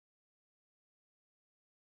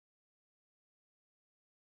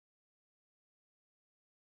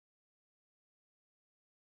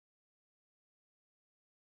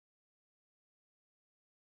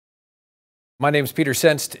My name is Peter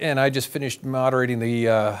Senst, and I just finished moderating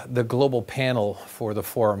the global panel for the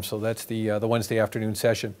forum. So that's the Wednesday afternoon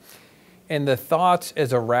session. And the thoughts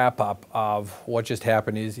as a wrap-up of what just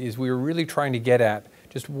happened is we were really trying to get at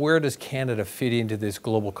just where does Canada fit into this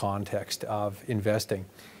global context of investing.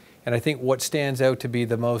 And I think what stands out to be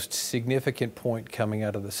the most significant point coming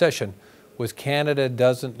out of the session was Canada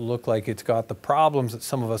doesn't look like it's got the problems that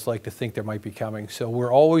some of us like to think there might be coming. So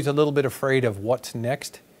we're always a little bit afraid of what's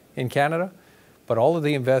next in Canada. But all of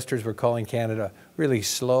the investors were calling Canada really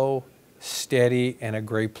slow, steady, and a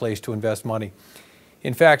great place to invest money.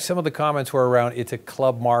 In fact, some of the comments were around it's a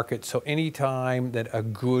club market, so anytime that a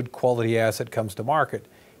good quality asset comes to market,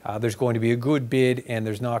 there's going to be a good bid and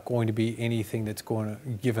there's not going to be anything that's going to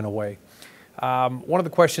given away. One of the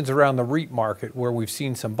questions around the REIT market, where we've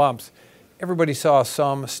seen some bumps, everybody saw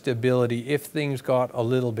some stability. If things got a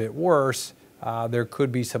little bit worse, there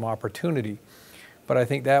could be some opportunity. But I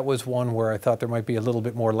think that was one where I thought there might be a little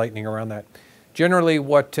bit more lightning around that. Generally,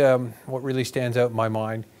 what really stands out in my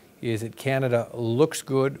mind is that Canada looks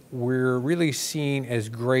good. We're really seen as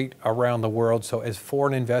great around the world. So as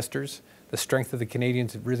foreign investors, the strength of the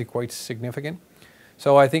Canadians is really quite significant.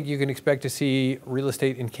 So I think you can expect to see real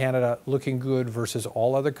estate in Canada looking good versus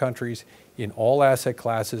all other countries in all asset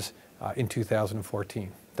classes in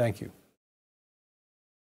 2014. Thank you.